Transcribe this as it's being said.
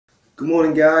Good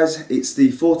morning guys, it's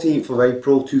the 14th of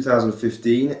April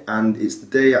 2015 and it's the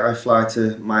day I fly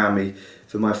to Miami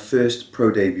for my first pro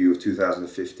debut of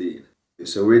 2015.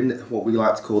 So we're in what we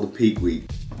like to call the peak week.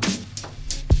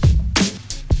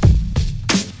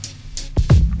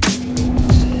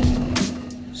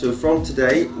 So from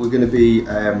today we're going to be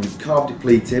carb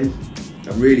depleting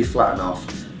and really flatten off,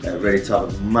 ready to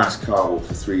have a mass carb up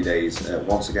for 3 days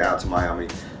once I get out to Miami.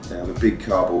 Have a big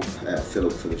carb up, fill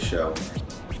up for the show.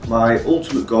 My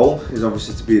ultimate goal is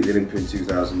obviously to be at the Olympia in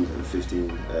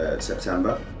 2015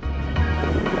 September.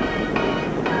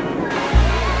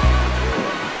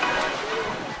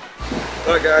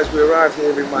 Right guys, we arrived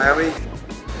here in Miami.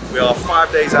 We are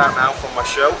 5 days out now from my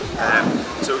show,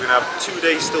 so we're going to have 2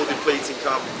 days still depleting,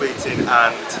 carb depleting,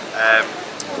 and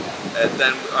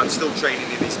then I'm still training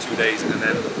in these 2 days, and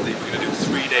then we're going to do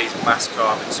 3 days mass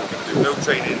carbing. So we're going to do no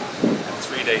training and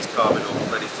 3 days carbing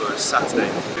up, ready for Saturday.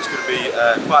 It's going to be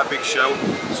quite a big show.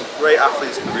 Some great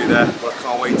athletes are going to be there, but I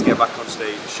can't wait to get back on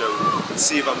stage and show and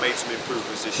see if I've made some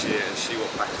improvements this year and see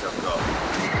what package I've got.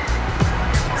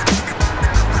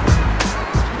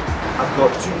 I've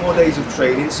got 2 more days of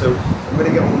training, so I'm going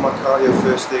to get on with my cardio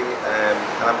first thing, and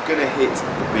I'm going to hit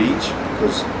the beach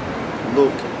because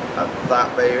look at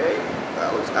that baby,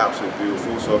 that looks absolutely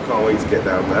beautiful, so I can't wait to get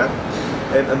down there.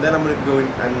 And then I'm going to go in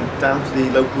and down to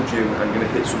the local gym and I'm going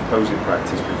to hit some posing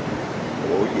practice.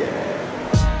 Oh yeah!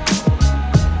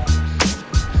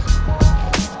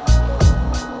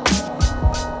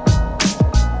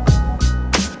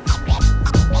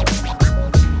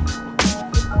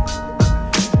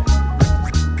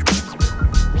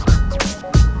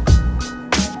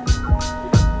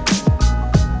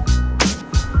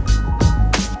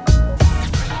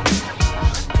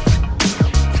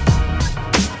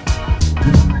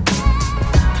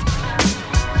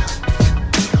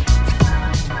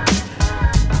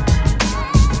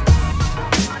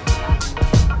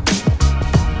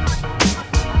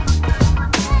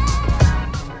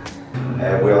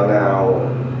 We are now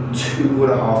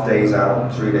 2.5 days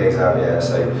out, 3 days out, yeah,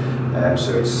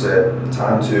 so it's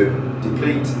time to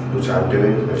deplete, which I'm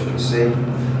doing, as you can see, and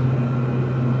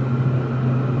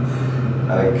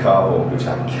then carb up, which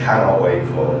I cannot wait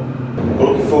for. I'm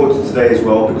looking forward to today as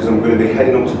well because I'm going to be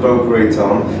heading up to Boca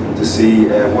Raton to see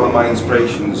one of my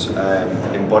inspirations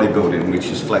in bodybuilding, which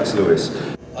is Flex Lewis.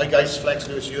 Hi guys, Flex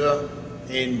Lewis here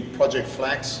in Project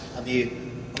Flex. I had the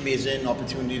amazing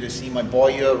opportunity to see my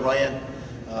boy here, Ryan,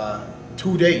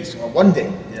 2 days or 1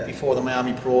 day before the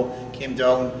Miami Pro. Came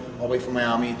down all the way from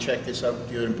Miami. Check this out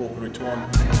here in Boca Raton.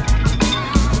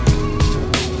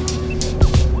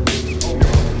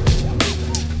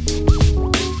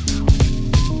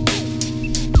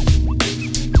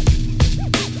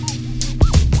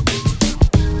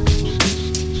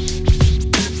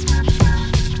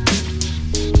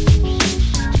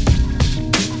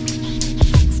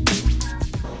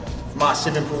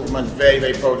 Massive improvement,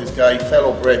 very proud of this guy,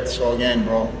 fellow Brit, so again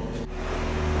bro.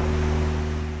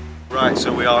 Right,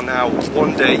 so we are now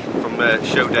 1 day from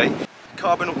show day.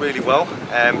 Carbing up really well,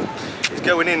 it's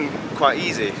going in quite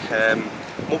easy. I'm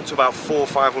up to about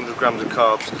 400-500 grams of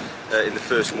carbs in the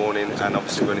first morning, and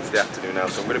obviously going into the afternoon now,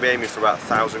 so I'm going to be aiming for about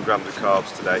 1,000 grams of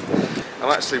carbs today.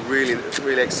 I'm actually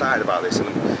really excited about this, and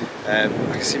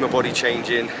I can see my body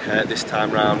changing this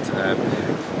time round.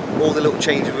 All the little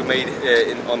changes we've made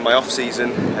on my off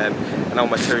season and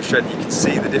on my terry shred, you can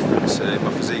see the difference in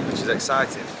my physique, which is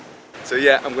exciting. So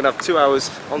yeah, I'm going to have 2 hours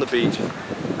on the beach and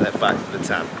then back for the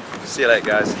tan. See you later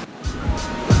guys.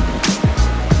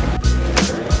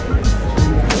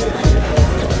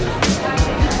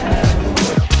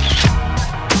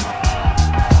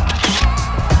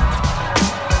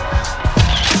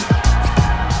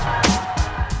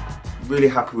 Really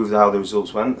happy with how the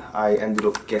results went. I ended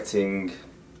up getting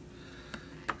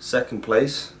 2nd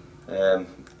place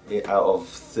out of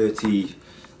 30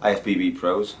 IFBB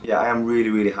pros. Yeah, I am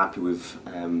really happy with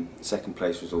 2nd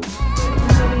place results.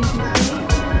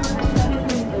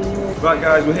 Right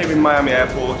guys, we're here in Miami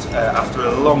Airport after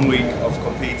a long week of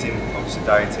competing, obviously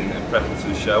dieting and prepping for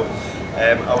the show.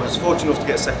 I was fortunate enough to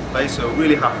get 2nd place, so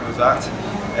really happy with that.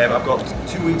 I've got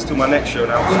 2 weeks till my next show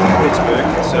now, which is in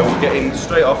Pittsburgh, so we're getting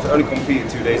straight off. I only competed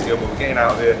 2 days ago, but we're getting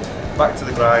out of here, back to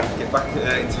the grind, get back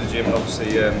into the gym, and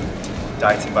obviously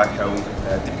dieting back home,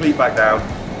 deplete back down,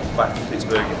 back to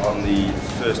Pittsburgh on the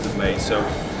 1st of May. So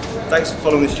thanks for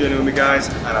following this journey with me guys,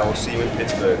 and I will see you in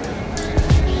Pittsburgh.